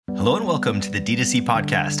Hello and welcome to the D2C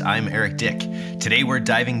podcast. I'm Eric Dick. Today we're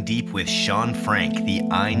diving deep with Shawn Frank, the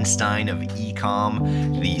Einstein of e-com,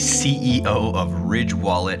 the CEO of Ridge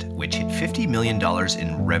Wallet, which hit $50 million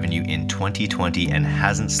in revenue in 2020 and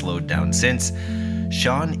hasn't slowed down since.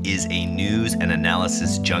 Shawn is a news and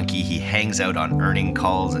analysis junkie. He hangs out on earning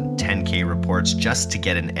calls and 10K reports just to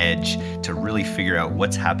get an edge, to really figure out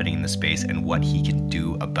what's happening in the space and what he can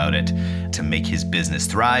do about it to make his business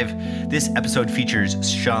thrive. This episode features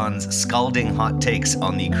Shawn's scalding hot takes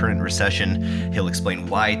on the current recession. He'll explain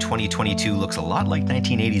why 2022 looks a lot like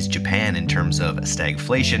 1980s Japan in terms of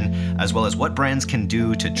stagflation, as well as what brands can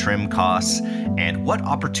do to trim costs and what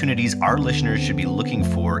opportunities our listeners should be looking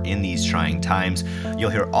for in these trying times.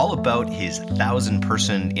 You'll hear all about his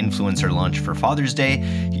 1,000-person influencer launch for Father's Day.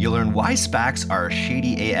 You'll learn why SPACs are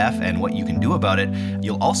shady AF and what you can do about it.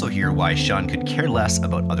 You'll also hear why Shawn could care less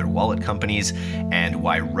about other wallet companies and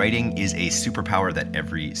why writing is a superpower that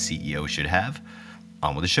every CEO should have.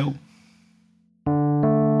 On with the show.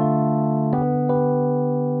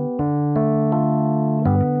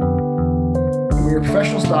 You're a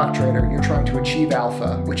professional stock trader, you're trying to achieve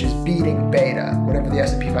alpha, which is beating beta, whatever the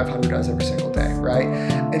S&P 500 does every single day, right?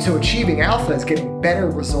 And so achieving alpha is getting better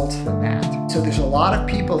results than that. So there's a lot of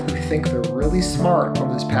people who think they're really smart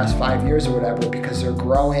over this past 5 years or whatever because they're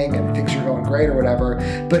growing and things are going great or whatever,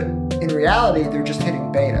 but in reality, they're just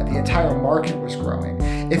hitting beta. The entire market was growing.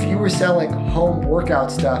 If you were selling home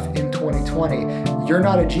workout stuff in 2020, you're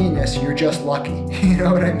not a genius, you're just lucky. You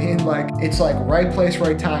know what I mean? Like, it's like right place,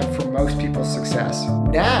 right time for most people's success.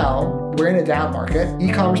 Now, we're in a down market.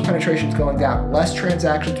 E-commerce penetration is going down. Less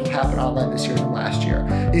transactions will happen online this year than last year.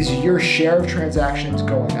 Is your share of transactions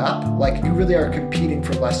going up? Like, you really are competing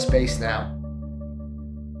for less space now.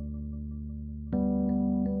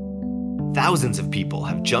 Thousands of people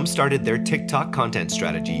have jump-started their TikTok content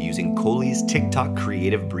strategy using Coley's TikTok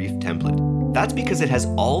Creative Brief template. That's because it has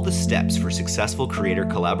all the steps for successful creator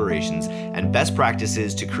collaborations and best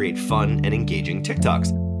practices to create fun and engaging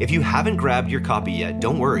TikToks. If you haven't grabbed your copy yet,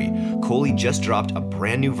 don't worry. Coley just dropped a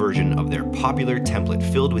brand new version of their popular template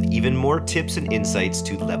filled with even more tips and insights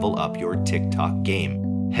to level up your TikTok game.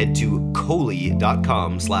 Head to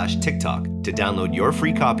Coley.com/TikTok to download your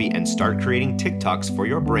free copy and start creating TikToks for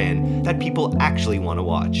your brand that people actually want to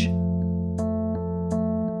watch.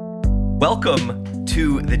 Welcome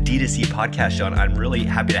to the D2C podcast, Shawn. I'm really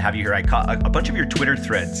happy to have you here. I caught a bunch of your Twitter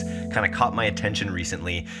threads kind of caught my attention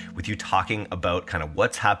recently with you talking about kind of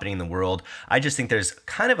what's happening in the world. I just think there's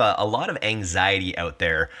kind of a lot of anxiety out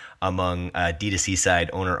there among D2C side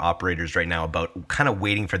owner operators right now about kind of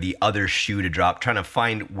waiting for the other shoe to drop, trying to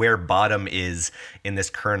find where bottom is in this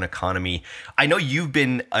current economy. I know you've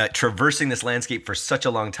been traversing this landscape for such a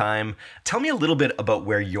long time. Tell me a little bit about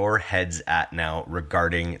where your head's at now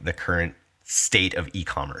regarding the current state of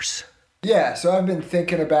e-commerce. Yeah, so I've been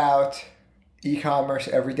thinking about e-commerce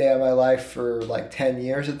every day of my life for like 10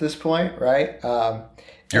 years at this point, right?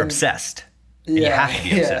 You're obsessed. Yeah, you have to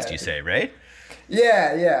be obsessed, you say, right?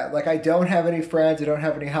 Yeah. Like, I don't have any friends, I don't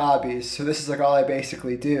have any hobbies, so this is like all I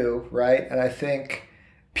basically do, right? And I think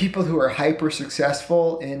people who are hyper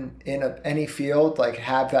successful in any field like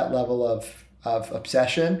have that level of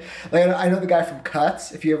obsession. Like, I know the guy from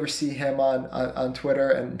Cuts, if you ever see him on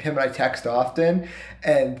Twitter, and him and I text often,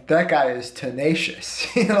 and that guy is tenacious.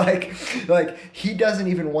 like he doesn't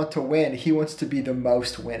even want to win, he wants to be the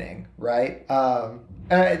most winning, right? And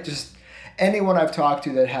anyone I've talked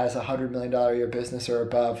to that has $100 million a year business or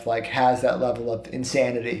above, like, has that level of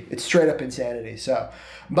insanity. It's straight up insanity. So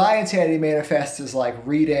my insanity manifests as like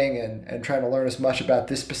reading and trying to learn as much about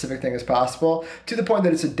this specific thing as possible, to the point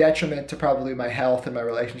that it's a detriment to probably my health and my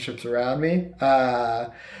relationships around me.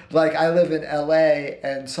 Like, I live in LA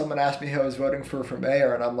and someone asked me who I was voting for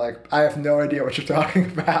mayor, and I'm like, I have no idea what you're talking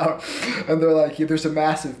about. And they're like, there's a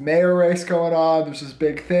massive mayor race going on, there's this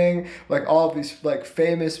big thing, like all of these like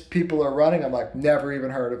famous people are running. I'm like, never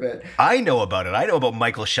even heard of it. I know about it. I know about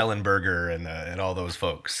Michael Schellenberger and all those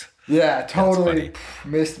folks. Yeah, totally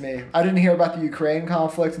missed me. I didn't hear about the Ukraine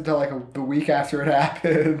conflict until like the week after it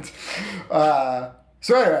happened.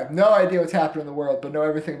 So anyway, no idea what's happening in the world, but know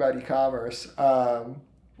everything about e-commerce.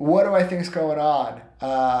 What do I think's going on?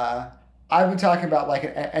 I've been talking about like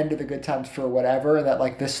an end of the good times for whatever, and that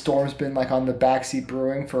like this storm's been like on the backseat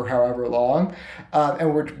brewing for however long,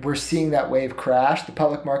 and we're seeing that wave crash. The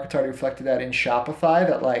public market's already reflected that in Shopify,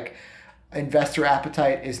 that like investor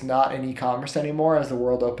appetite is not in e-commerce anymore as the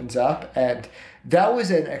world opens up, and that was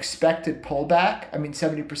an expected pullback. I mean,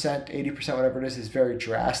 70%, 80%, whatever it is very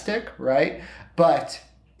drastic, right? But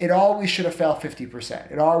it always should have fell 50%.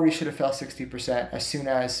 It already should have fell 60% as soon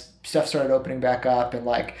as stuff started opening back up, and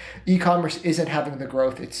like e-commerce isn't having the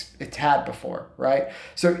growth it's had before, right?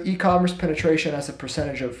 So e-commerce penetration as a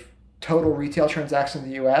percentage of total retail transactions in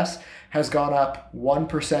the US has gone up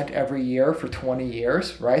 1% every year for 20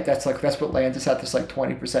 years, right? That's what lands us at this like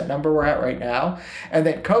 20% number we're at right now. And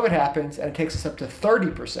then COVID happens and it takes us up to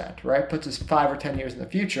 30%, right? Puts us 5 or 10 years in the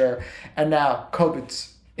future. And now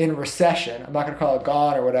COVID's in recession. I'm not going to call it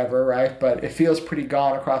gone or whatever, right? But it feels pretty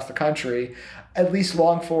gone across the country. At least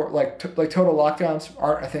long for like total lockdowns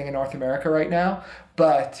aren't a thing in North America right now.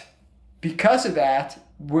 But because of that,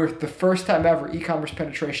 we're the first time ever e-commerce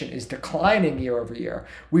penetration is declining year over year.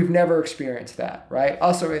 We've never experienced that, right?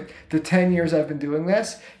 Also, the 10 years I've been doing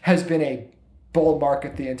this has been a bull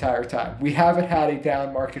market the entire time. We haven't had a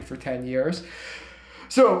down market for 10 years.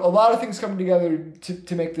 So a lot of things coming together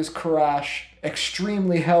to make this crash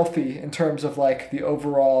extremely healthy in terms of like the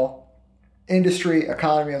overall industry,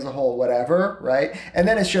 economy as a whole, whatever, right? And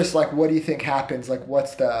then it's just like, what do you think happens? Like,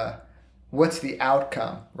 what's the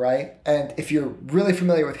outcome, right? And if you're really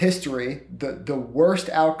familiar with history, the worst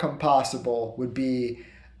outcome possible would be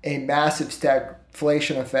a massive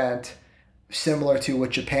stagflation event similar to what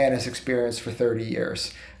Japan has experienced for 30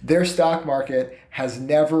 years. Their stock market has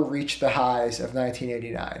never reached the highs of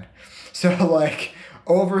 1989. So like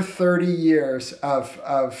over 30 years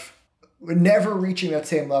of never reaching that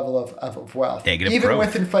same level of wealth. Negative even growth.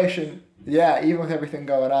 with inflation. Yeah, even with everything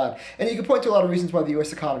going on. And you can point to a lot of reasons why the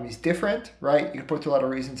U.S. economy is different, right? You can point to a lot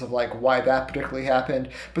of reasons of like why that particularly happened.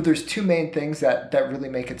 But there's two main things that really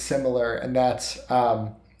make it similar, and that's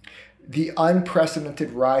the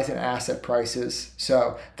unprecedented rise in asset prices.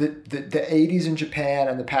 So the 80s in Japan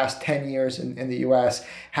and the past 10 years in the U.S.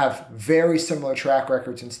 have very similar track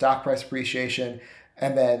records in stock price appreciation,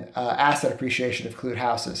 and then asset appreciation of include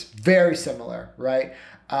houses. Very similar, right?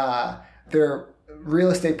 Their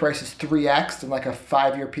real estate prices 3x in like a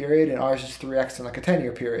 5-year period, and ours is 3x in like a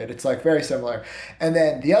 10-year period. It's like very similar. And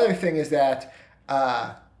then the other thing is that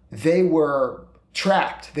they were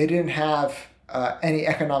trapped. They didn't have any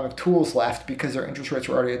economic tools left because their interest rates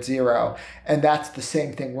were already at zero. And that's the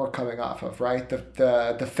same thing we're coming off of, right?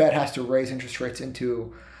 The Fed has to raise interest rates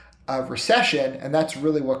into a recession, and that's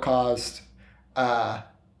really what caused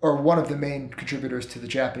or one of the main contributors to the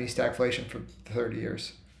Japanese stagflation for 30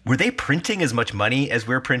 years. Were they printing as much money as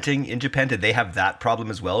we're printing in Japan? Did they have that problem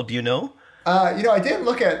as well? Do you know? I didn't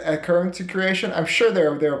look at currency creation. I'm sure they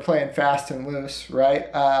were playing fast and loose,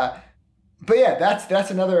 right? But yeah, that's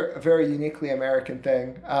another very uniquely American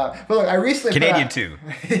thing. But look, I recently Canadian too.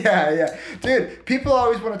 Yeah, dude. People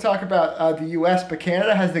always want to talk about the U.S., but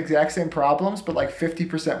Canada has the exact same problems, but like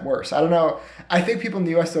 50% worse. I don't know. I think people in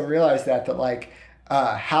the U.S. don't realize that like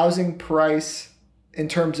housing price in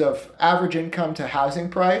terms of average income to housing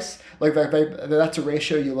price, like that's a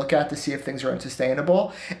ratio you look at to see if things are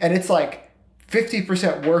unsustainable, and it's like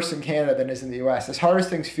 50% worse in Canada than is in the U.S. As hard as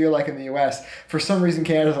things feel like in the U.S., for some reason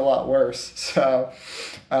Canada's a lot worse. So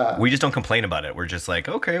we just don't complain about it. We're just like,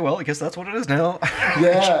 okay, well, I guess that's what it is now.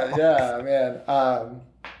 yeah, man.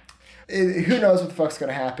 Who knows what the fuck's going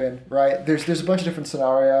to happen, right? There's a bunch of different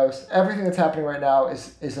scenarios. Everything that's happening right now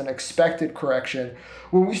is an expected correction.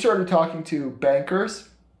 When we started talking to bankers,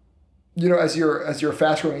 as you're a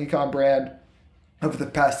fast-growing e-com brand, over the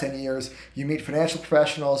past 10 years, you meet financial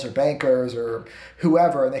professionals or bankers or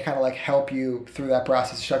whoever, and they kind of like help you through that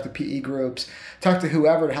process. You talk to PE groups, talk to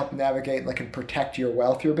whoever to help navigate like and protect your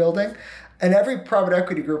wealth you're building. And every private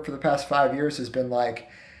equity group for the past 5 years has been like,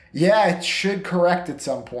 yeah, it should correct at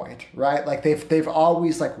some point, right? Like they've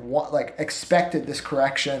always like expected this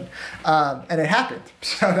correction, and it happened.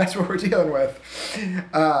 So that's what we're dealing with.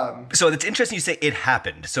 So it's interesting you say it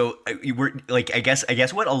happened. So we're like, I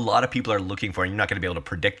guess what a lot of people are looking for, and you're not going to be able to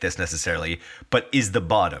predict this necessarily, but is the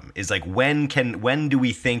bottom. Is like when do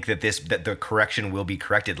we think that the correction will be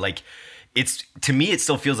corrected? Like, it's, to me, it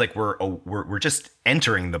still feels like we're just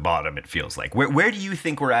entering the bottom. It feels like where do you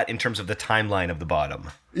think we're at in terms of the timeline of the bottom?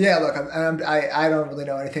 Yeah, look, I don't really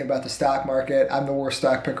know anything about the stock market. I'm the worst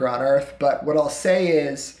stock picker on earth. But what I'll say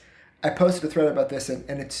is, I posted a thread about this,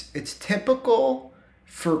 and it's typical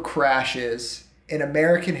for crashes in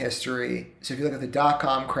American history. So if you look at the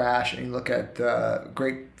dot-com crash and you look at the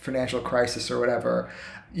Great Financial Crisis or whatever,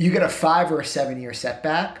 you get a 5 or a 7 year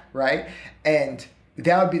setback, right? And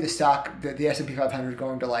that would be the stock, the S&P 500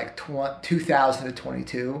 going to like 2,000 to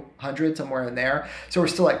 2,200, somewhere in there. So we're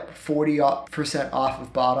still like 40% off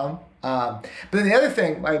of bottom. But then the other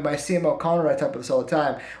thing, my CMO Connor and I talk about this all the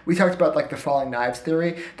time. We talked about like the falling knives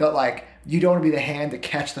theory, that like you don't want to be the hand to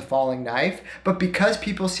catch the falling knife. But because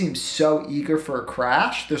people seem so eager for a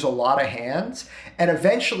crash, there's a lot of hands, and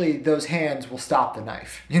eventually those hands will stop the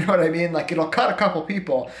knife. You know what I mean? Like, it'll cut a couple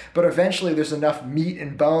people, but eventually there's enough meat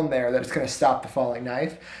and bone there that it's going to stop the falling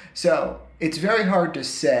knife. So it's very hard to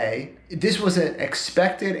say. This was an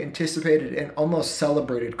expected, anticipated, and almost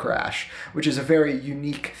celebrated crash, which is a very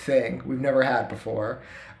unique thing we've never had before.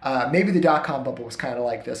 Maybe the dot-com bubble was kind of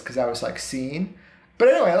like this because I was like seen. But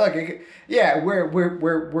anyway, look, yeah,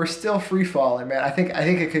 we're still free falling, man. I think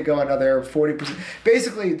it could go another 40%.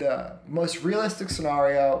 Basically, the most realistic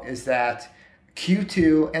scenario is that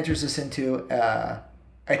Q2 enters us into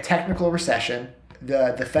a technical recession.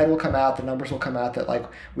 The Fed will come out, the numbers will come out that like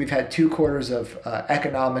we've had 2 quarters of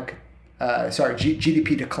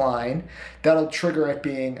GDP decline. That'll trigger it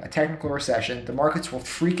being a technical recession. The markets will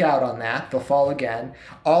freak out on that. They'll fall again.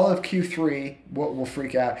 All of Q3 will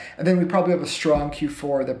freak out. And then we probably have a strong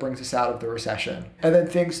Q4 that brings us out of the recession. And then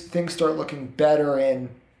things start looking better in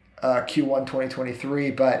Q1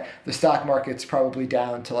 2023, but the stock market's probably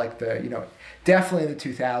down to like definitely in the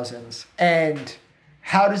 2000s. And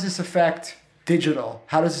how does this affect digital?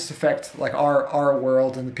 How does this affect like our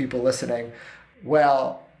world and the people listening?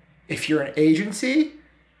 Well, if you're an agency,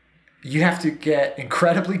 you have to get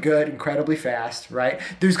incredibly good, incredibly fast, right?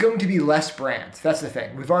 There's going to be less brands. That's the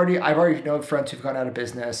thing. I've already known friends who've gone out of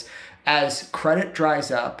business as credit dries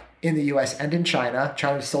up in the US and in China.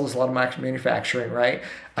 China still does a lot of manufacturing, right?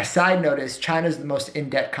 A side note is China is the most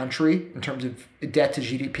in-debt country in terms of debt to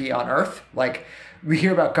GDP on earth. Like, we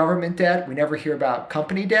hear about government debt, we never hear about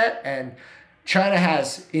company debt, and China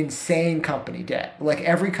has insane company debt. Like,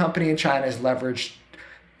 every company in China is leveraged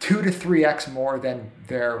 2 to 3x more than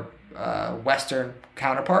their Western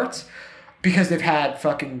counterparts because they've had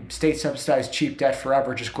fucking state subsidized cheap debt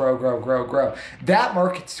forever, just grow. That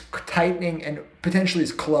market's tightening and potentially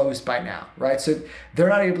is closed by now, right? So they're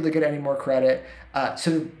not able to get any more credit.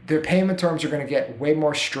 So their payment terms are going to get way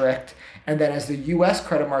more strict. And then as the US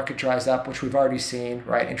credit market dries up, which we've already seen,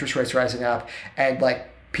 right? Interest rates rising up and like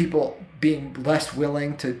people being less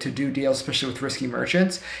willing to do deals, especially with risky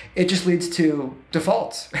merchants, it just leads to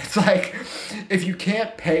defaults. It's like, if you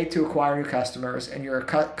can't pay to acquire new customers and your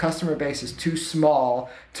customer base is too small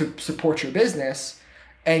to support your business,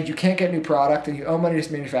 and you can't get new product and you owe money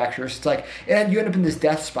to manufacturers, it's like, and you end up in this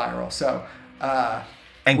death spiral. So,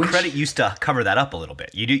 credit used to cover that up a little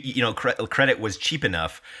bit. Credit was cheap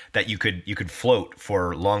enough that you could float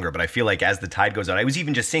for longer. But I feel like as the tide goes out, I was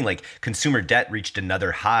even just seeing like consumer debt reached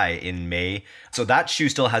another high in May. So that shoe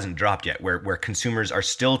still hasn't dropped yet, where consumers are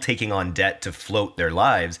still taking on debt to float their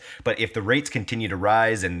lives. But if the rates continue to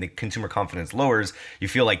rise and the consumer confidence lowers, you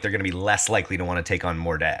feel like they're going to be less likely to want to take on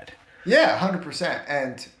more debt. Yeah, 100%.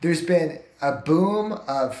 And there's been a boom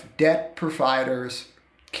of debt providers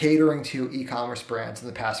catering to e-commerce brands in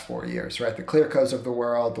the past 4 years, right? The Clearco's of the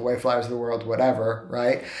world, the Wayflyers of the world, whatever,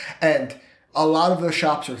 right? And a lot of those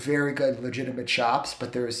shops are very good, legitimate shops,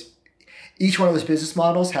 but each one of those business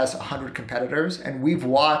models has 100 competitors, and we've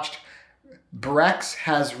watched Brex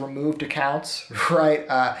has removed accounts, right?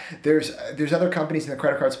 There's other companies in the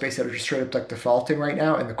credit card space that are just straight up like defaulting right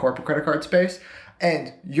now in the corporate credit card space.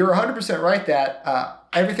 And you're 100% right that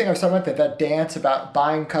everything I've talking about, that dance about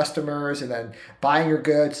buying customers and then buying your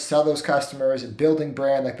goods, sell those customers and building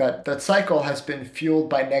brand, like that cycle has been fueled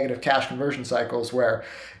by negative cash conversion cycles where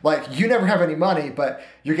like you never have any money, but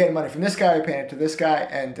you're getting money from this guy, you're paying it to this guy.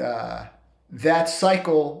 And that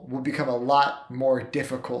cycle will become a lot more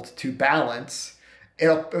difficult to balance.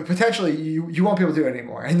 It'll potentially, you won't be able to do it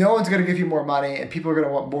anymore. And no one's going to give you more money and people are going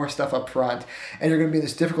to want more stuff up front. And you're going to be in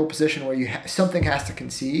this difficult position where something has to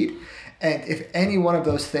concede. And if any one of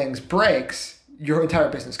those things breaks, your entire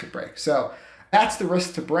business could break. So that's the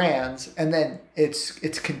risk to brands. And then it's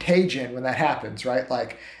contagion when that happens, right?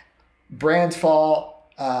 Like brands fall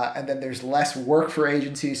and then there's less work for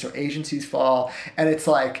agencies. So agencies fall. And it's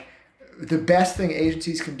like, the best thing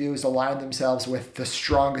agencies can do is align themselves with the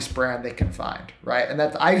strongest brand they can find, right? And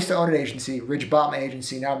I used to own an agency. Ridge bought my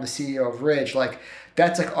agency. Now I'm the CEO of Ridge. Like,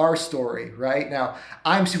 that's like our story, right? Now,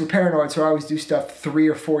 I'm super paranoid, so I always do stuff 3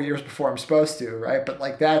 or 4 years before I'm supposed to, right? But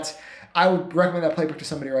like I would recommend that playbook to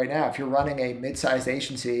somebody right now. If you're running a mid-sized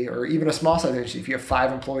agency or even a small-sized agency, if you have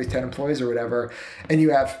 5 employees, 10 employees or whatever, and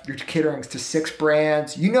you're catering to 6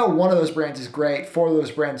 brands, one of those brands is great, 4 of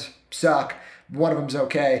those brands suck, one of them's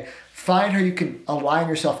okay. Find how you can align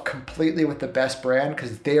yourself completely with the best brand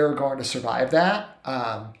because they're going to survive that,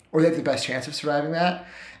 or they have the best chance of surviving that.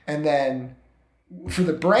 And then for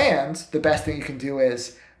the brands, the best thing you can do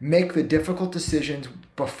is make the difficult decisions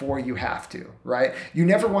before you have to, right? You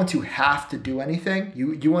never want to have to do anything.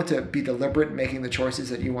 You want to be deliberate in making the choices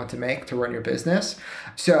that you want to make to run your business.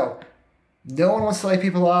 So no one wants to lay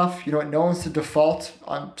people off. No one wants to default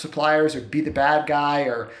on suppliers or be the bad guy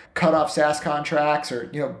or cut off SaaS contracts or,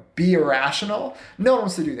 be irrational. No one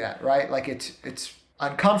wants to do that, right? Like it's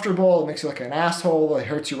uncomfortable. It makes you look like an asshole. It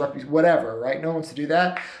hurts your reputation, whatever, right? No one wants to do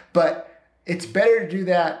that. But it's better to do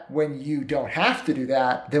that when you don't have to do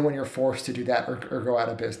that than when you're forced to do that or go out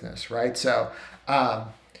of business, right? So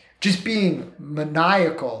just being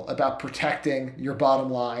maniacal about protecting your bottom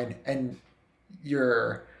line and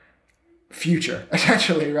your future,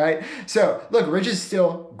 essentially, right? So look, Ridge is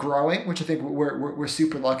still growing, which I think we're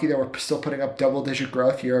super lucky that we're still putting up double-digit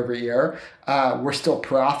growth year over year. We're still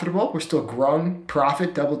profitable. We're still growing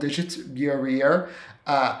profit double digits year over year.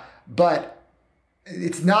 But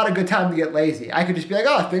it's not a good time to get lazy. I could just be like,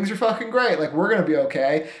 oh, things are fucking great. Like, we're going to be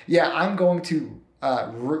okay. Yeah, I'm going to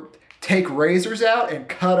take razors out and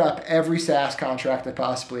cut up every SaaS contract I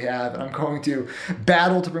possibly have. And I'm going to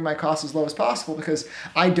battle to bring my costs as low as possible because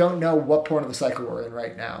I don't know what point of the cycle we're in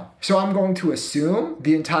right now. So I'm going to assume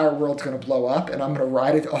the entire world's going to blow up and I'm going to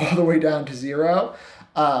ride it all the way down to zero.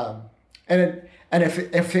 And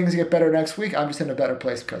if things get better next week, I'm just in a better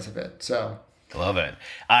place because of it. So Love it.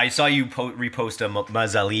 I saw you repost a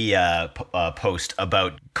Mazzali post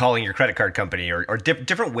about calling your credit card company or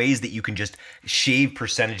different ways that you can just shave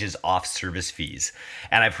percentages off service fees.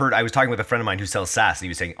 And I was talking with a friend of mine who sells SaaS, and he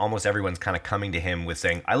was saying almost everyone's kind of coming to him with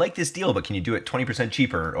saying, I like this deal, but can you do it 20%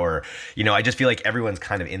 cheaper? Or, I just feel like everyone's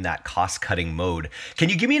kind of in that cost cutting mode. Can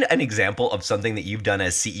you give me an example of something that you've done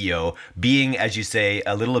as CEO, being, as you say,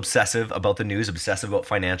 a little obsessive about the news, obsessive about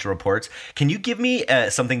financial reports? Can you give me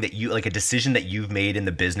something that you, like a decision that you've made in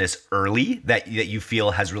the business early that you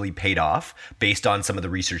feel has really paid off based on some of the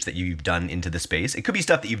research that you've done into the space? It could be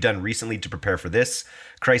stuff that you've done recently to prepare for this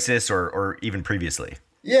crisis or even previously.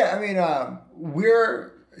 Yeah, I mean,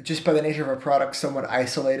 we're just by the nature of our product somewhat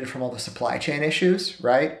isolated from all the supply chain issues,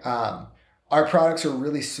 right? Our products are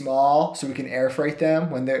really small, so we can air freight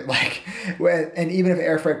them when they're and even if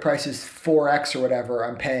air freight price is 4x or whatever,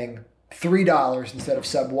 I'm paying $3 instead of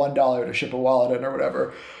sub $1 to ship a wallet in or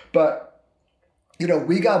whatever. But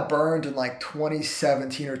we got burned in like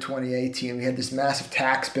 2017 or 2018. We had this massive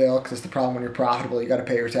tax bill because that's the problem when you're profitable. You got to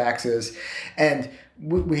pay your taxes. And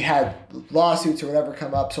we had lawsuits or whatever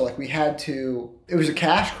come up. So it was a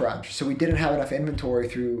cash crunch. So we didn't have enough inventory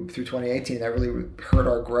through 2018. That really hurt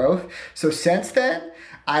our growth. So since then,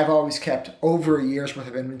 I've always kept over a year's worth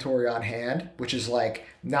of inventory on hand, which is like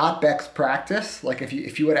not best practice. Like if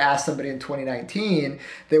you would have asked somebody in 2019,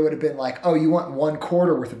 they would have been like, oh, you want 1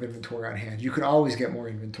 quarter worth of inventory on hand. You can always get more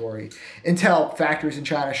inventory. Until factories in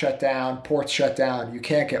China shut down, ports shut down, you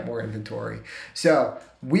can't get more inventory. So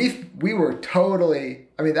we were totally,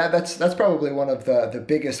 I mean, that's probably one of the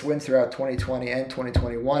biggest wins throughout 2020 and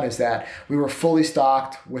 2021 is that we were fully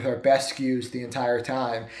stocked with our best SKUs the entire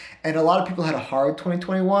time. And a lot of people had a hard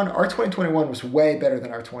 2021. Our 2021 was way better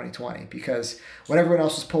than our 2020 because when everyone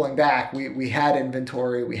else was pulling back, we had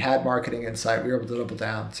inventory, we had marketing insight, we were able to double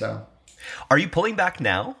down. So, are you pulling back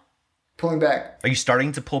now? Pulling back. Are you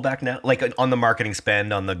starting to pull back now? Like on the marketing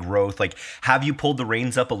spend, on the growth? Like, have you pulled the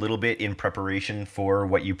reins up a little bit in preparation for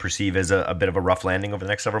what you perceive as a bit of a rough landing over the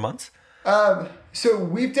next several months? So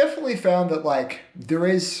we've definitely found that there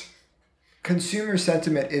is consumer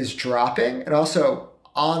sentiment is dropping and also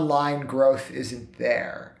online growth isn't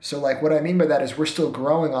there. So what I mean by that is we're still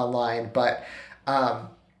growing online, but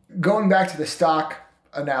going back to the stock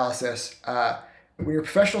analysis, when you're a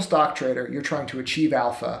professional stock trader, you're trying to achieve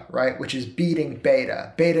alpha, right? Which is beating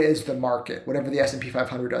beta. Beta is the market, whatever the S&P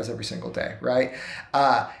 500 does every single day, right?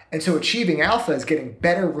 And so achieving alpha is getting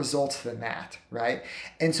better results than that, right?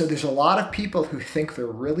 And so there's a lot of people who think they're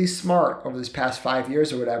really smart over this past 5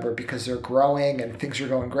 years or whatever because they're growing and things are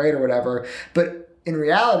going great or whatever. But in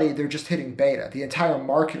reality, they're just hitting beta. The entire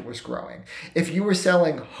market was growing. If you were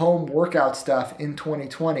selling home workout stuff in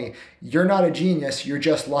 2020, you're not a genius, you're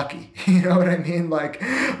just lucky. You know what I mean? Like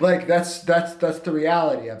that's the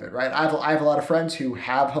reality of it, right? I have a lot of friends who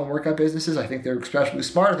have home workout businesses. I think they're especially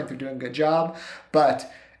smart. I think they're doing a good job, but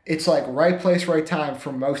it's like right place, right time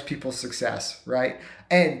for most people's success, right?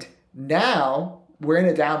 And now we're in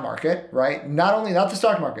a down market, right? Not the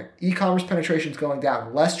stock market, e-commerce penetration is going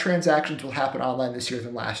down. Less transactions will happen online this year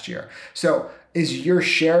than last year. So is your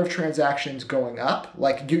share of transactions going up?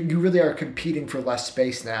 You really are competing for less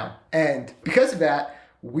space now. And because of that,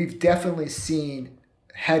 we've definitely seen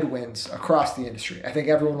headwinds across the industry. I think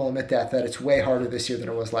everyone will admit that it's way harder this year than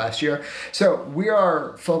it was last year. So we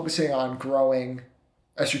are focusing on growing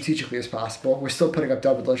as strategically as possible. We're still putting up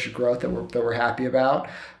double-digit growth that we're happy about,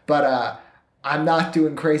 but I'm not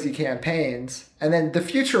doing crazy campaigns. And then the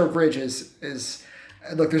future of Ridge is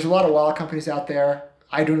look, there's a lot of wallet companies out there.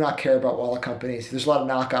 I do not care about wallet companies. There's a lot of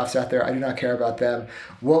knockoffs out there. I do not care about them.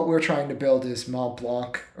 What we're trying to build is Mont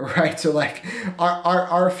Blanc, right? So like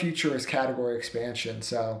our future is category expansion.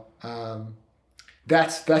 So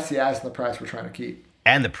that's the as and the price we're trying to keep.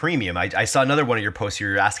 And the premium. I saw another one of your posts.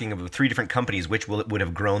 You're asking about 3 different companies which would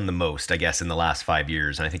have grown the most, I guess, in the last 5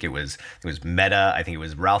 years. And I think it was Meta. I think it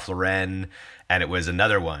was Ralph Lauren, and it was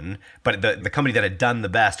another one. But the company that had done the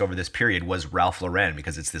best over this period was Ralph Lauren,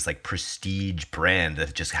 because it's this like prestige brand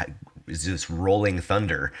that just is this rolling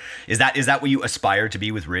thunder. Is that what you aspire to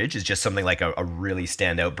be with Ridge? Is just something like a really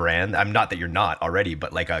standout brand? I'm not that you're not already,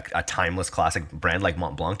 but like a timeless classic brand like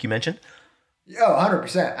Mont Blanc you mentioned? Oh,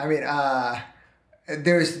 100%. I mean,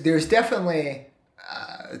 there's definitely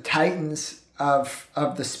titans of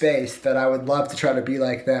the space that I would love to try to be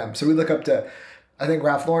like them. So we look up to, I think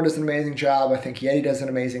Ralph Lauren does an amazing job. I think Yeti does an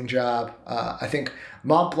amazing job. I think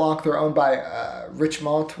Mont Blanc, they're owned by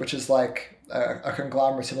Richemont, which is like a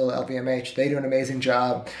conglomerate similar to LVMH. They do an amazing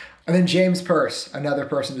job. And then James Purse, another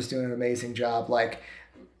person just doing an amazing job, like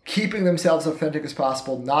keeping themselves authentic as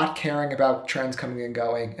possible, not caring about trends coming and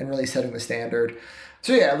going, and really setting the standard.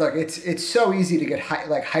 So yeah, look, it's so easy to get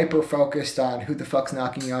hyper focused on who the fuck's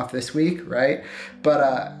knocking you off this week, right? But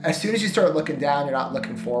as soon as you start looking down, you're not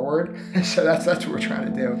looking forward. So that's what we're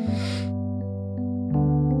trying to do.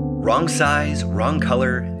 Wrong size, wrong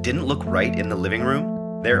color, didn't look right in the living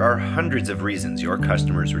room? There are hundreds of reasons your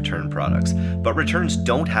customers return products, but returns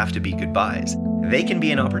don't have to be goodbyes. They can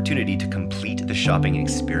be an opportunity to complete the shopping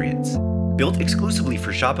experience. Built exclusively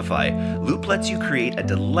for Shopify, Loop lets you create a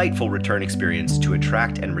delightful return experience to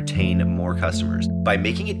attract and retain more customers. By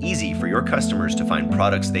making it easy for your customers to find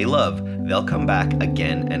products they love, they'll come back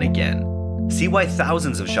again and again. See why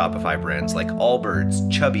thousands of Shopify brands like Allbirds,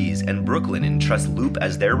 Chubbies, and Brooklinen trust Loop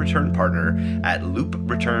as their return partner at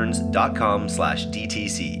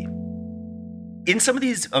loopreturns.com/DTC. In some of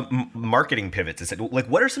these marketing pivots, like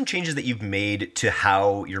what are some changes that you've made to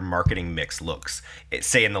how your marketing mix looks,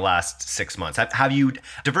 say in the last 6 months? Have you,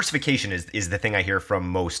 diversification is the thing I hear from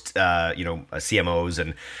most CMOs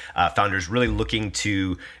and founders really looking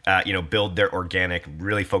to build their organic,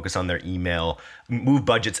 really focus on their email, move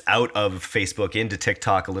budgets out of Facebook into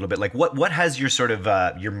TikTok a little bit. Like what has your sort of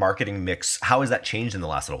your marketing mix, how has that changed in the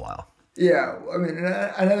last little while? Yeah, I mean,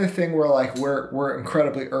 another thing where like we're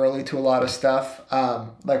incredibly early to a lot of stuff.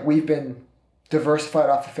 Like we've been diversified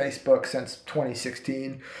off of Facebook since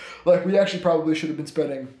 2016. Like we actually probably should have been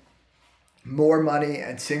spending more money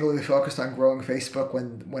and singularly focused on growing Facebook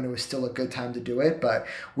when it was still a good time to do it. But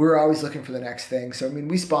we're always looking for the next thing. So I mean,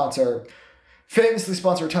 we famously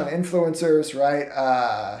sponsor a ton of influencers, right?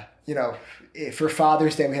 For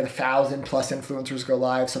Father's Day, we had 1,000+ influencers go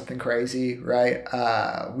live, something crazy, right?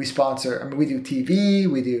 We do TV,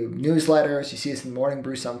 we do newsletters. You see us in the Morning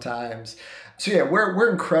Brew sometimes. So yeah,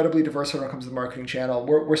 we're incredibly diverse when it comes to the marketing channel.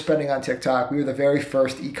 We're spending on TikTok. We were the very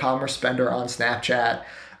first e-commerce spender on Snapchat.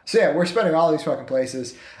 So yeah, we're spending all these fucking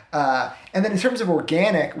places. And then in terms of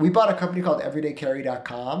organic, we bought a company called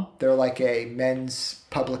everydaycarry.com. They're like a men's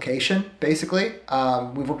publication, basically.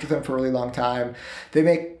 We've worked with them for a really long time. They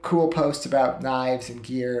make cool posts about knives and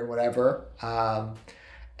gear and whatever.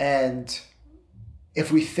 And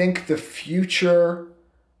if we think the future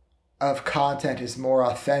of content is more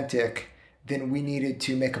authentic, then we needed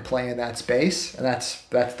to make a play in that space. And that's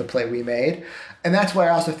the play we made. And that's why I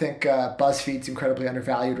also think BuzzFeed's incredibly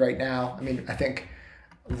undervalued right now. I mean, I think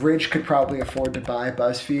Ridge could probably afford to buy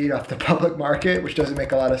BuzzFeed off the public market, which doesn't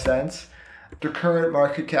make a lot of sense. The current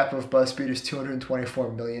market cap of BuzzFeed is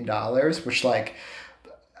 $224 million, which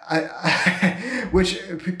which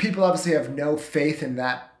people obviously have no faith in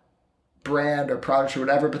that brand or product or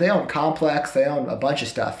whatever, but they own Complex, they own a bunch of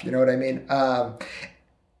stuff, you know what I mean?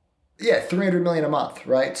 $300 million a month,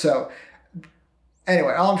 right? So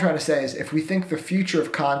anyway, all I'm trying to say is if we think the future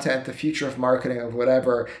of content, the future of marketing, of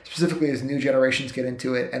whatever, specifically as new generations get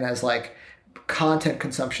into it and as like content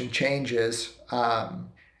consumption changes,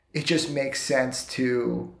 it just makes sense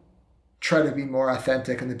to try to be more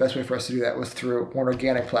authentic. And the best way for us to do that was through an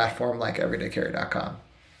organic platform like everydaycarry.com.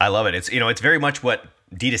 I love it. It's very much what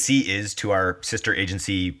D2C is to our sister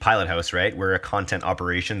agency Pilot House, right? We're a content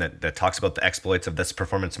operation that talks about the exploits of this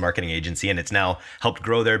performance marketing agency, and it's now helped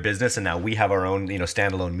grow their business, and now we have our own,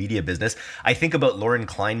 standalone media business. I think about Lauren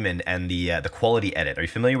Kleinman and the Quality Edit. Are you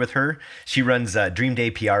familiar with her? She runs Dream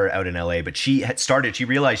Day PR out in LA, but she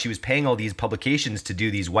realized she was paying all these publications to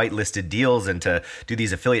do these whitelisted deals and to do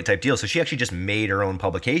these affiliate type deals. So she actually just made her own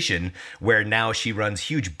publication where now she runs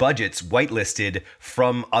huge budgets whitelisted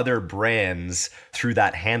from other brands through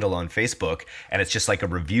that handle on Facebook, and it's just like a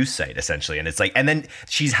review site essentially. And it's like, and then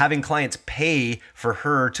she's having clients pay for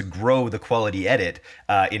her to grow the Quality Edit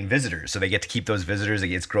in visitors, so they get to keep those visitors.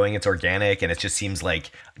 It's growing, it's organic, and it just seems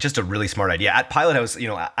like just a really smart idea. At Pilot House,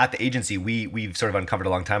 at the agency, we've sort of uncovered a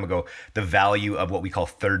long time ago the value of what we call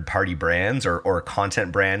third-party brands or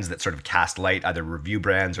content brands that sort of cast light, either review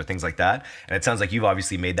brands or things like that. And it sounds like you've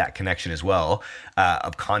obviously made that connection as well,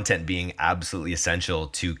 of content being absolutely essential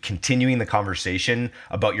to continuing the conversation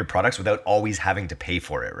about your products without always having to pay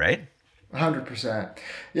for it, right? 100%.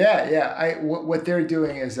 Yeah. What they're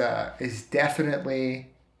doing is definitely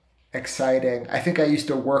exciting. I think I used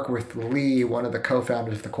to work with Lee, one of the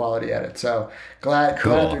co-founders of the Quality Edit. So glad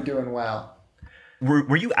they're doing well.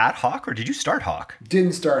 Were you at Hawk, or did you start Hawk?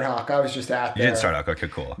 Didn't start Hawk. I was just at there. You didn't start Hawk. Okay,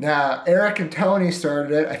 cool. Now, Eric and Tony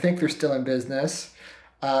started it. I think they're still in business.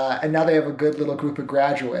 And now they have a good little group of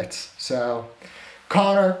graduates. So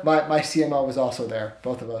Connor, my CMO, was also there,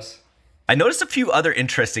 both of us. I noticed a few other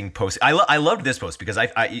interesting posts. I loved this post because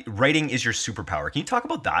writing is your superpower. Can you talk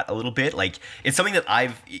about that a little bit? Like, it's something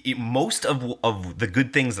that most of the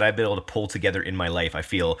good things that I've been able to pull together in my life, I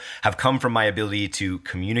feel, have come from my ability to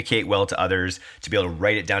communicate well to others, to be able to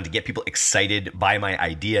write it down, to get people excited by my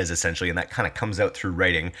ideas, essentially. And that kind of comes out through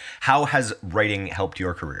writing. How has writing helped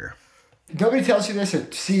your career? Nobody tells you this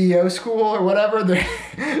at CEO school or whatever.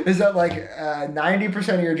 Is that like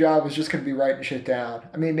 90% of your job is just going to be writing shit down.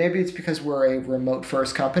 I mean, maybe it's because we're a remote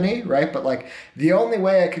first company, right? But like the only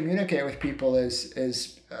way I communicate with people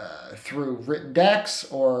is through written decks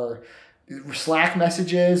or Slack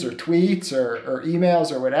messages or tweets or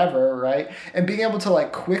emails or whatever, right? And being able to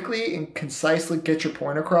like quickly and concisely get your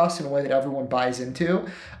point across in a way that everyone buys into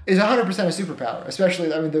is 100% a superpower.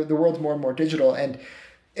 Especially, I mean, the world's more and more digital, and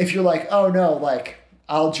if you're like, oh no, like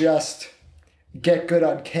I'll just get good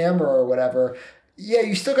on camera or whatever, yeah,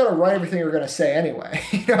 you still got to write everything you're going to say anyway.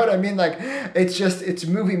 You know what I mean? Like it's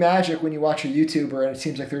movie magic when you watch a YouTuber and it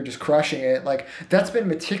seems like they're just crushing it. Like that's been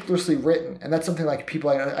meticulously written. And that's something like people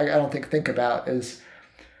I don't think about is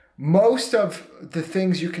most of the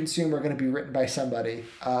things you consume are going to be written by somebody.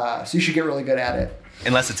 So you should get really good at it.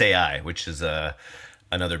 Unless it's AI, which is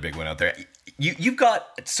another big one out there. You've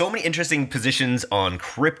got so many interesting positions on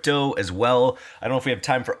crypto as well. I don't know if we have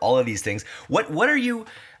time for all of these things. What are you?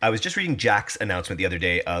 I was just reading Jack's announcement the other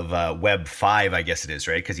day of Web 5, I guess it is,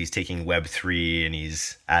 right? Because he's taking Web 3 and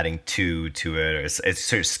he's adding 2 to it. Or it's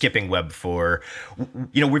sort of skipping Web 4.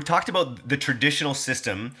 We've talked about the traditional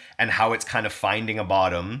system and how it's kind of finding a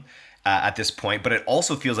bottom at this point, but it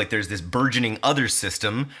also feels like there's this burgeoning other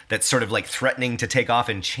system that's sort of like threatening to take off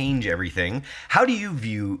and change everything. How do you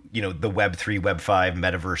view, the Web 3, Web 5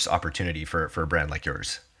 metaverse opportunity for a brand like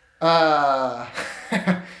yours? I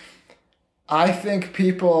think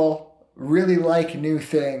people really like new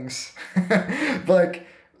things. Like,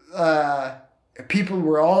 people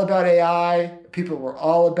were all about AI. People were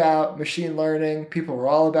all about machine learning. People were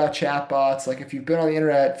all about chatbots. Like if you've been on the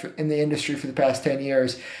internet in the industry for the past 10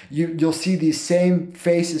 years, you'll see these same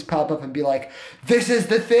faces pop up and be like, this is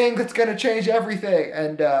the thing that's going to change everything.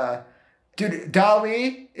 And dude,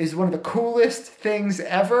 DALL-E is one of the coolest things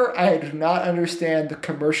ever. I do not understand the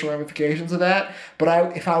commercial ramifications of that.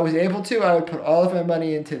 But if I was able to, I would put all of my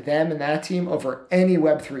money into them and that team over any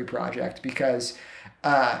Web3 project because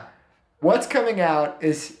what's coming out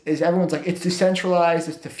is everyone's like, it's decentralized,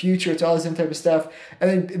 it's the future, it's all this type of stuff.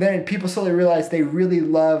 And then people slowly realize they really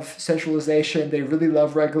love centralization, they really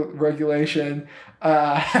love regulation,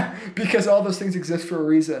 because all those things exist for a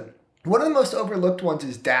reason. One of the most overlooked ones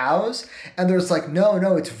is DAOs, and there's like, no,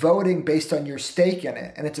 it's voting based on your stake in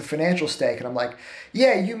it, and it's a financial stake. And I'm like,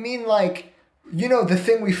 yeah, you mean like, the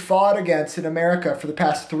thing we fought against in America for the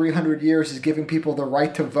past 300 years is giving people the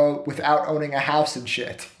right to vote without owning a house and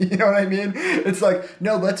shit. You know what I mean? It's like,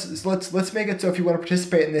 no, let's make it so if you want to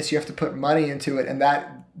participate in this, you have to put money into it, and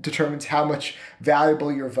that determines how much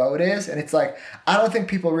valuable your vote is. And it's like, I don't think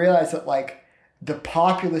people realize that like the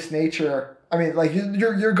populist nature. I mean, like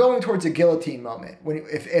you're going towards a guillotine moment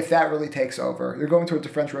if that really takes over. You're going towards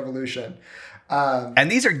the French Revolution. And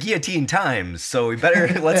these are guillotine times, so we better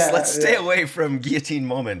let's stay away from guillotine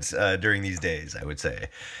moments during these days, I would say.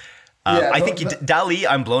 Yeah, I think DALL-E,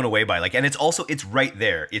 I'm blown away by. Like, and it's right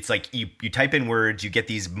there. It's like you type in words, you get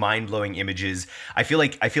these mind blowing images. I feel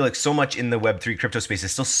like so much in the Web3 crypto space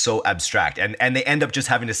is still so abstract, and they end up just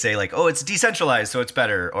having to say like, oh, it's decentralized, so it's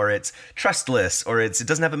better, or it's trustless, or it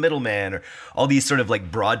doesn't have a middleman, or all these sort of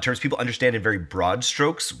like broad terms. People understand in very broad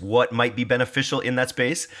strokes what might be beneficial in that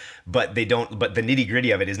space, but they don't. But the nitty gritty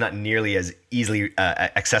of it is not nearly as easily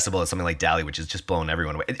accessible as something like DALL-E, which is just blowing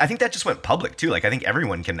everyone away. I think that just went public too. Like, I think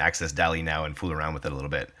everyone can access DALL-E now and fool around with it a little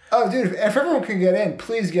bit. Oh, dude, if everyone can get in,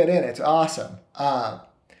 please get in. It's awesome.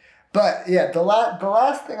 But yeah, the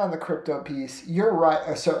last thing on the crypto piece, you're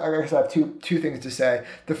right. So I guess I have two things to say.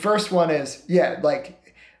 The first one is, yeah, like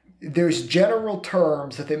there's general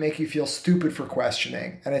terms that they make you feel stupid for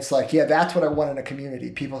questioning. And it's like, yeah, that's what I want in a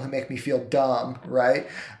community. People who make me feel dumb, right?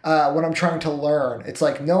 When I'm trying to learn, it's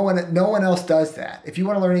like no one else does that. If you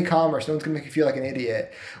want to learn e-commerce, no one's gonna make you feel like an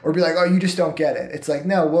idiot or be like, oh, you just don't get it. It's like,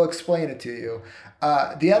 no, we'll explain it to you.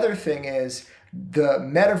 The other thing is, the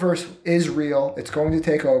metaverse is real. It's going to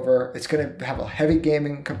take over. It's going to have a heavy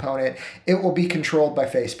gaming component. It will be controlled by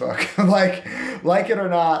Facebook. like it or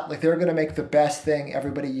not, like they're going to make the best thing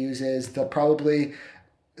everybody uses. There'll probably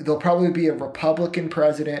be a Republican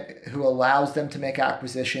president who allows them to make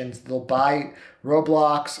acquisitions. They'll buy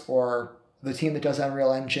Roblox or the team that does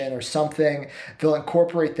Unreal Engine or something. They'll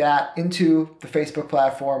incorporate that into the Facebook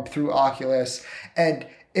platform through Oculus, and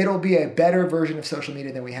it'll be a better version of social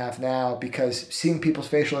media than we have now, because seeing people's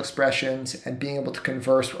facial expressions and being able to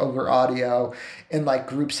converse over audio in like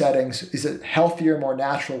group settings is a healthier, more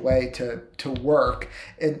natural way to work.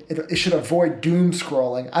 And it should avoid doom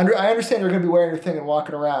scrolling. I understand you're going to be wearing your thing and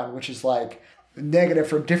walking around, which is like negative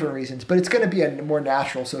for different reasons, but it's going to be a more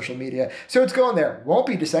natural social media. So it's going there. Won't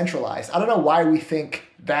be decentralized. I don't know why we think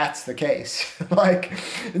that's the case. Like,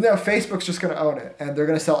 no, Facebook's just going to own it and they're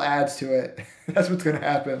going to sell ads to it. That's what's going to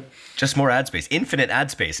happen. Just more ad space, infinite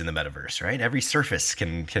ad space in the metaverse, right? Every surface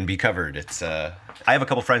can be covered. It's I have a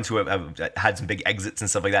couple friends who have had some big exits and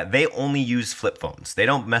stuff like that. They only use flip phones. They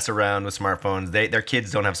don't mess around with smartphones. Their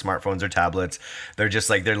kids don't have smartphones or tablets. They're just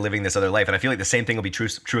like, they're living this other life. And I feel like the same thing will be true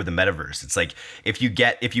of the metaverse. It's like, if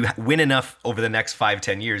you win enough over the next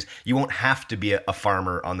 5-10 years, you won't have to be a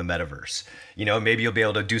farmer on the metaverse. You know, maybe you'll be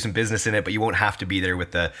able to do some business in it, but you won't have to be there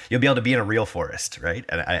you'll be able to be in a real forest, right?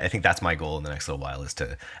 And I think that's my goal in the next little while, is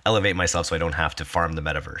to elevate myself so I don't have to farm the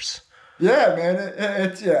metaverse. Yeah, man.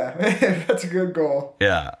 It's that's a good goal.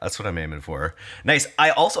 Yeah, that's what I'm aiming for. Nice.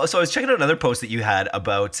 I was checking out another post that you had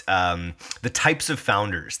about the types of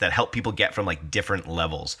founders that help people get from like different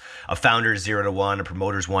levels. A founder's 0 to 1, a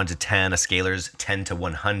promoter's 1 to 10, a scaler's 10 to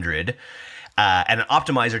 100. And an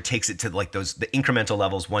optimizer takes it to like the incremental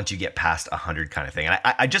levels once you get past 100 kind of thing. And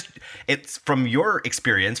I just, it's from your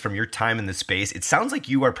experience, from your time in the space, it sounds like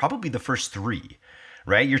you are probably the first 3,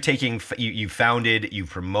 right? You founded, you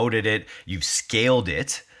promoted it, you've scaled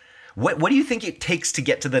it. What do you think it takes to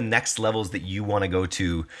get to the next levels that you want to go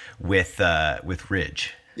to with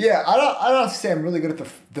Ridge? Yeah, I don't have to say I'm really good at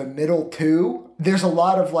the middle 2. There's a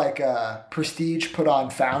lot of like prestige put on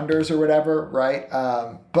founders or whatever, right?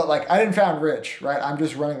 But like I didn't found Ridge, right? I'm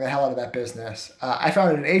just running the hell out of that business. I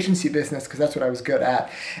founded an agency business because that's what I was good at.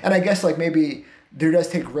 And I guess like maybe there does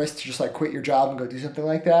take risks to just like quit your job and go do something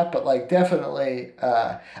like that. But like definitely,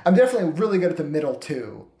 I'm definitely really good at the middle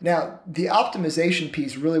 2. Now, the optimization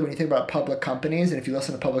piece, really, when you think about public companies, and if you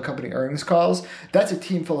listen to public company earnings calls, that's a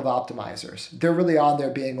team full of optimizers. They're really on there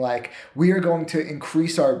being like, we are going to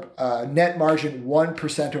increase our net margin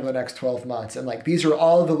 1% over the next 12 months. And like, these are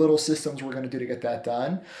all of the little systems we're going to do to get that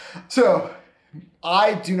done. So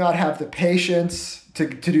I do not have the patience to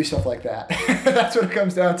do stuff like that. That's what it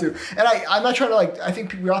comes down to. And I'm not trying to I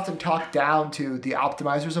think we often talk down to the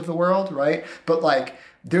optimizers of the world, right? But like,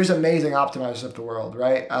 there's amazing optimizers of the world,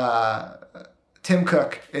 right? Tim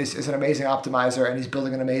Cook is an amazing optimizer, and he's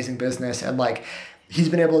building an amazing business. And like, he's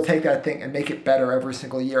been able to take that thing and make it better every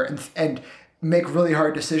single year and make really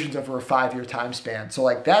hard decisions over a 5-year time span. So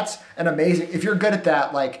like, that's an amazing, if you're good at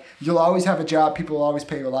that, like you'll always have a job. People will always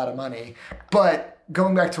pay you a lot of money. But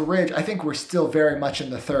going back to Ridge, I think we're still very much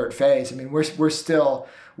in the 3rd phase. I mean, we're still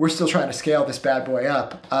trying to scale this bad boy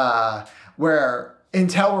up, where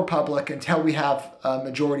until we're public, until we have a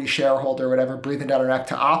majority shareholder or whatever breathing down our neck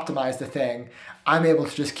to optimize the thing, I'm able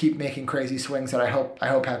to just keep making crazy swings that I hope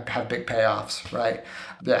have big payoffs, right?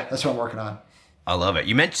 Yeah, that's what I'm working on. I love it.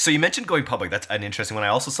 You mentioned going public. That's an interesting one. I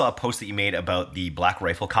also saw a post that you made about the Black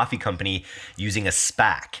Rifle Coffee Company using a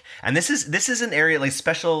SPAC, and this is an area like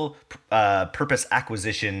special purpose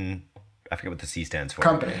acquisition. I forget what the C stands for.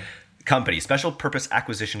 company, special purpose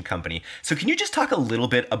acquisition company. So can you just talk a little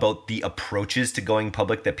bit about the approaches to going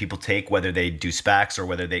public that people take, whether they do SPACs or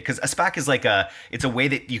whether because a SPAC is it's a way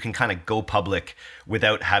that you can kind of go public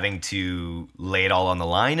without having to lay it all on the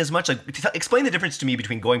line as much. Like, explain the difference to me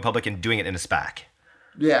between going public and doing it in a SPAC.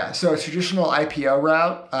 Yeah, so a traditional IPO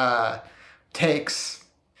route takes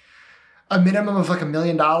a minimum of like $1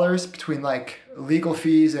 million between like legal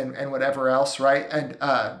fees and whatever else, right? And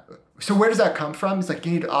so where does that come from? It's like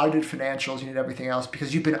you need audited financials, you need everything else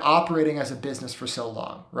because you've been operating as a business for so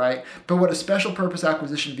long, right? But what a special purpose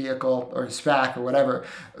acquisition vehicle or SPAC or whatever,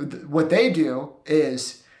 what they do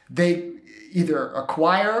is they either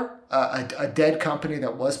acquire a dead company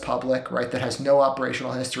that was public, right, that has no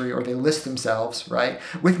operational history, or they list themselves, right,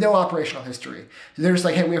 with no operational history. So they're just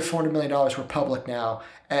like, hey, we have $400 million, we're public now.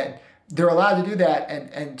 And they're allowed to do that.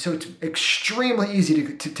 And so it's extremely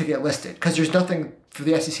easy to get listed because there's nothing for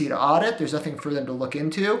the SEC to audit. There's nothing for them to look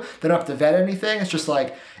into. They don't have to vet anything. It's just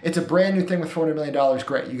like, it's a brand new thing with $400 million.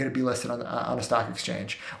 Great, you're going to be listed on a stock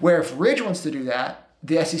exchange. Where if Ridge wants to do that,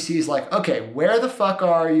 the SEC is like, okay, where the fuck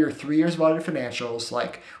are your 3 years of audited financials?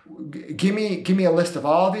 Like, give me a list of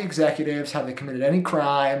all the executives, have they committed any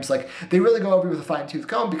crimes? Like, they really go over with a fine-tooth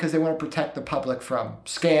comb because they want to protect the public from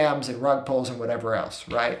scams and rug pulls and whatever else,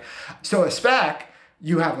 right? So a SPAC,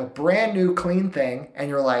 you have a brand new clean thing and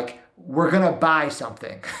you're like, we're going to buy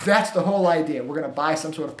something. That's the whole idea. We're going to buy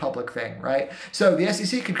some sort of public thing, right? So the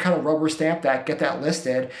SEC could kind of rubber stamp that, get that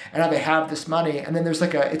listed, and now they have this money. And then there's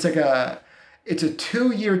it's a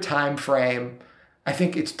 2-year time frame. I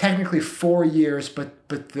think it's technically 4 years, but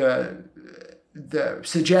the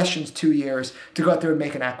suggestion's 2 years to go out there and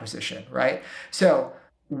make an acquisition, right? So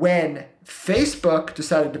when Facebook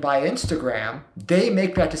decided to buy Instagram, they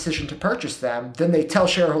make that decision to purchase them. Then they tell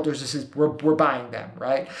shareholders, we're buying them,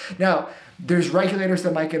 right? Now, there's regulators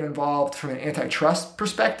that might get involved from an antitrust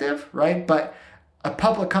perspective, right? But a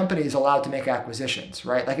public company is allowed to make acquisitions,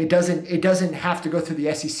 right? Like it doesn't have to go through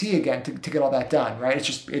the SEC again to get all that done, right?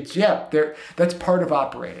 That's part of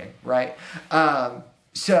operating, right?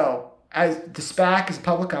 So as the SPAC is a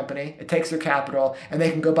public company, it takes their capital and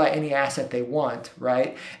they can go buy any asset they want,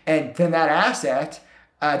 right? And then that asset,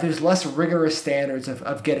 there's less rigorous standards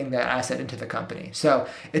of getting that asset into the company. So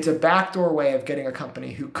it's a backdoor way of getting a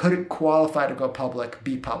company who couldn't qualify to go public,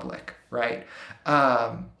 be public, right?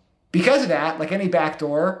 Because of that, like any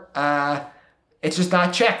backdoor, it's just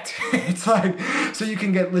not checked. It's like, so you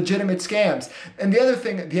can get legitimate scams. And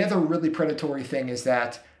the other really predatory thing is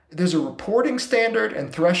that there's a reporting standard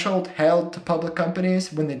and threshold held to public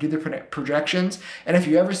companies when they do their projections. And if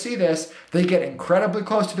you ever see this, they get incredibly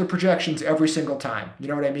close to their projections every single time. You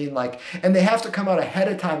know what I mean? Like, and they have to come out ahead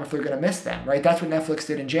of time if they're going to miss them, right? That's what Netflix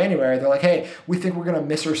did in January. They're like, hey, we think we're going to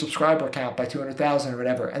miss our subscriber count by 200,000 or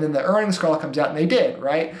whatever. And then the earnings call comes out and they did,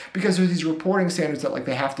 right? Because there's these reporting standards that like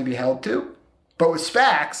they have to be held to. But with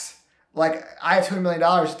SPACs, like I have $200 million.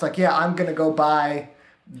 It's like, yeah, I'm going to go buy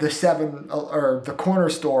the 7 or the corner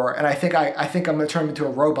store, and I think I'm going to turn them into a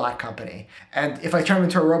robot company. And if I turn them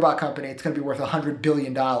into a robot company, it's going to be worth $100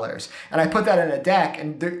 billion. And I put that in a deck,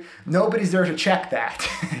 and nobody's there to check that.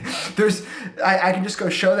 I can just go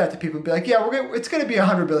show that to people and be like, yeah, it's going to be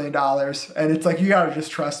 $100 billion, and it's like you got to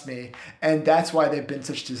just trust me. And that's why they've been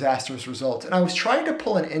such disastrous results. And I was trying to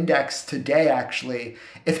pull an index today, actually,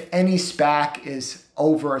 if any SPAC is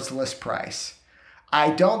over its list price.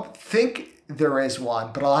 I don't think there is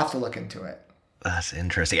one, but I'll have to look into it. That's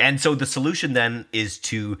interesting. And so the solution then is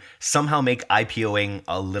to somehow make IPOing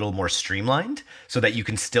a little more streamlined so that you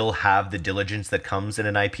can still have the diligence that comes in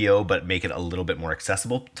an IPO, but make it a little bit more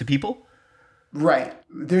accessible to people? Right.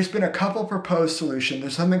 There's been a couple proposed solutions.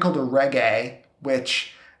 There's something called a Reg A,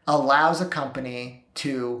 which allows a company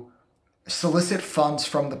to solicit funds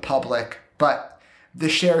from the public, but the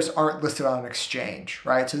shares aren't listed on an exchange,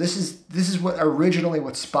 right? So this is what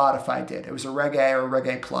Spotify did. It was a Reg A or a Reg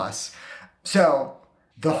A plus. So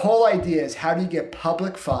the whole idea is, how do you get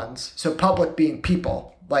public funds, so public being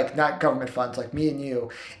people, like not government funds like me and you,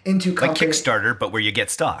 into companies. Like Kickstarter, but where you get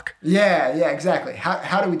stock. Yeah, exactly.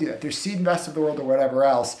 How do we do that? There's Seed Invest of the world or whatever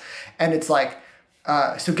else. And it's like,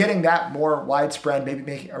 so getting that more widespread, maybe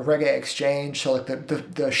making a Reg A exchange so like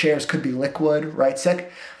the shares could be liquid, right?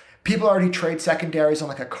 People already trade secondaries on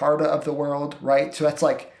like a Carta of the world, right? So that's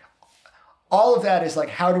like, all of that is like,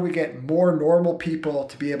 how do we get more normal people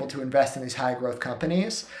to be able to invest in these high growth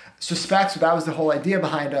companies? So SPACs, that was the whole idea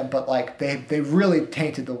behind them, but like they really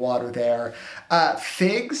tainted the water there.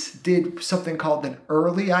 Figs did something called an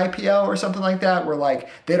early IPO or something like that, where like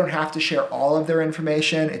they don't have to share all of their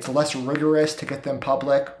information. It's less rigorous to get them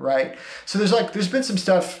public, right? So there's been some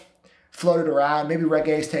stuff floated around. Maybe Reg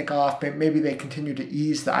A's take off. Maybe they continue to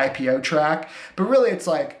ease the IPO track. But really, it's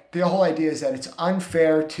like the whole idea is that it's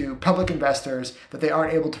unfair to public investors that they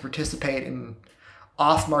aren't able to participate in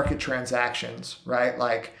off-market transactions, right?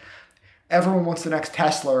 Like everyone wants the next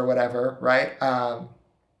Tesla or whatever, right?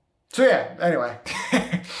 So yeah, anyway,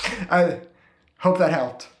 I hope that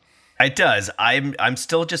helped. It does. I'm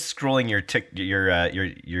still just scrolling your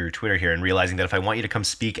Twitter here and realizing that if I want you to come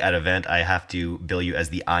speak at an event, I have to bill you as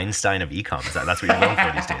the Einstein of e-com. That's what you're going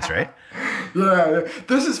for these days, right? Yeah,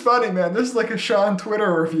 this is funny, man. This is like a Sean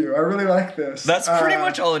Twitter review. I really like this. That's pretty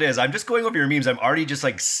much all it is. I'm just going over your memes. I'm already just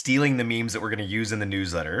like stealing the memes that we're going to use in the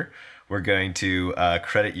newsletter. We're going to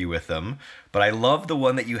credit you with them. But I love the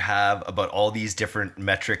one that you have about all these different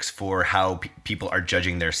metrics for how people are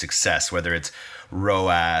judging their success, whether it's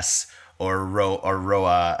ROAS or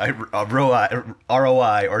ROI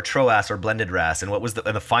or TROAS or blended RAS. And what was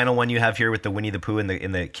the final one you have here with the Winnie the Pooh in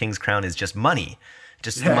the King's Crown is just money.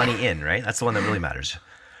 Just the money in, right? That's the one that really matters.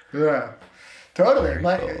 Yeah, totally.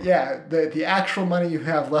 Cool. Yeah, the actual money you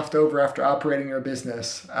have left over after operating your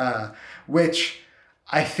business, which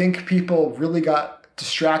I think people really got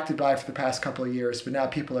distracted by for the past couple of years, but now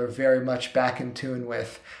people are very much back in tune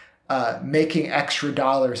with making extra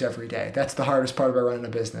dollars every day. That's the hardest part about running a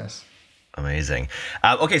business. Amazing.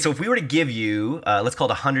 Okay, so if we were to give you, let's call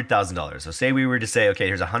it $100,000. So say we were to say, okay,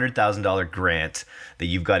 here's a $100,000 grant that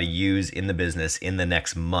you've got to use in the business in the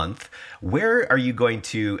next month. Where are you going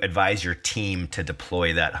to advise your team to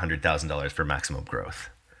deploy that $100,000 for maximum growth?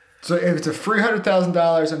 So if it's a free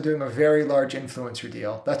 $100,000, I'm doing a very large influencer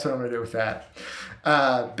deal. That's what I'm going to do with that.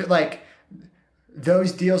 But like,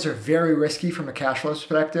 those deals are very risky from a cash flow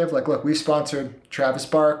perspective. Like, look, we sponsored Travis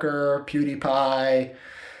Barker, PewDiePie,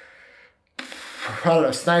 I don't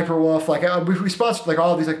know, Sniper Wolf. Like, we sponsored like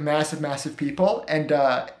all of these like massive people, and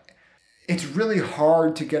it's really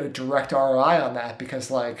hard to get a direct ROI on that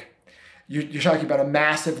because like you're talking about a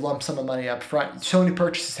massive lump sum of money up front. So many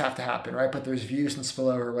purchases have to happen, right? But there's views and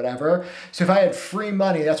spillover or whatever. So if I had free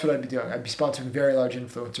money, that's what I'd be doing. I'd be sponsoring very large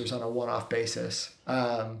influencers on a one-off basis.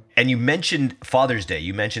 And you mentioned Father's Day.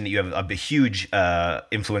 You mentioned that you have a huge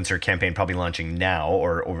influencer campaign probably launching now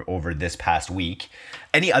or over this past week.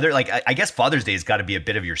 Any other, like, I guess Father's Day has got to be a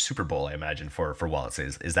bit of your Super Bowl, I imagine, for Wallets.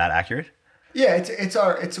 Is that accurate? Yeah,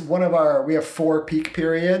 it's one of our, we have 4 peak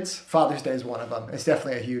periods. Father's Day is one of them. It's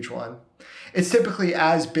definitely a huge one. It's typically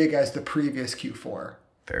as big as the previous Q4.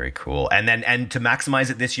 Very cool. And to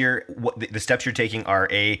maximize it this year, what the steps you're taking are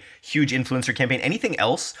a huge influencer campaign. Anything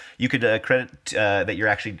else you could credit that you're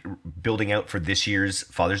actually building out for this year's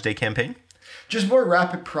Father's Day campaign? Just more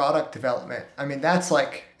rapid product development. I mean, that's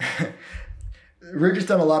like, Ridge has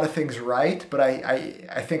done a lot of things right, but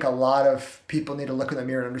I think a lot of people need to look in the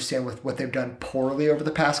mirror and understand what they've done poorly over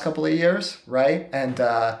the past couple of years, right? And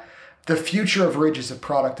the future of Ridge is a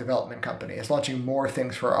product development company. It's launching more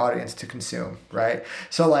things for our audience to consume, right?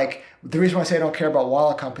 So like the reason why I say I don't care about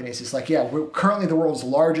wallet companies is like, yeah, we're currently the world's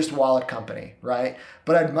largest wallet company, right?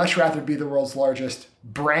 But I'd much rather be the world's largest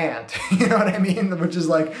brand, you know what I mean? Which is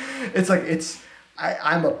like,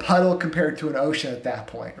 I'm a puddle compared to an ocean at that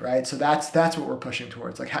point, right? So that's what we're pushing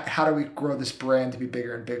towards. Like, how do we grow this brand to be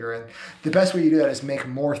bigger and bigger? And the best way you do that is make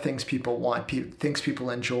more things people want, things people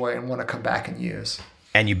enjoy and want to come back and use.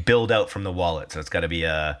 And you build out from the wallet, so it's got to be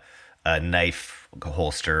a knife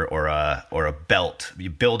holster or a belt. You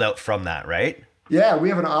build out from that, right? Yeah, we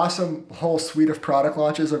have an awesome whole suite of product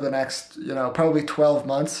launches over the next, probably 12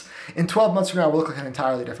 months. In 12 months from now, we'll look like an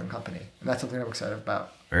entirely different company, and that's something I'm excited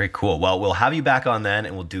about. Very cool. Well, we'll have you back on then,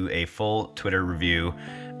 and we'll do a full Twitter review.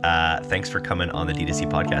 Thanks for coming on the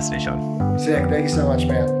D2C podcast today, Sean. Sick. Thank you so much,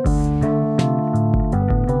 man.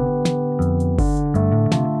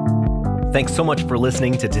 Thanks so much for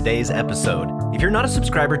listening to today's episode. If you're not a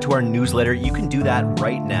subscriber to our newsletter, you can do that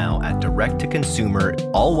right now at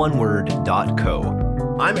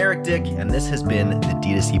directtoconsumer.co. I'm Eric Dick, and this has been the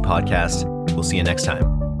D2C podcast. We'll see you next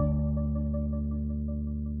time.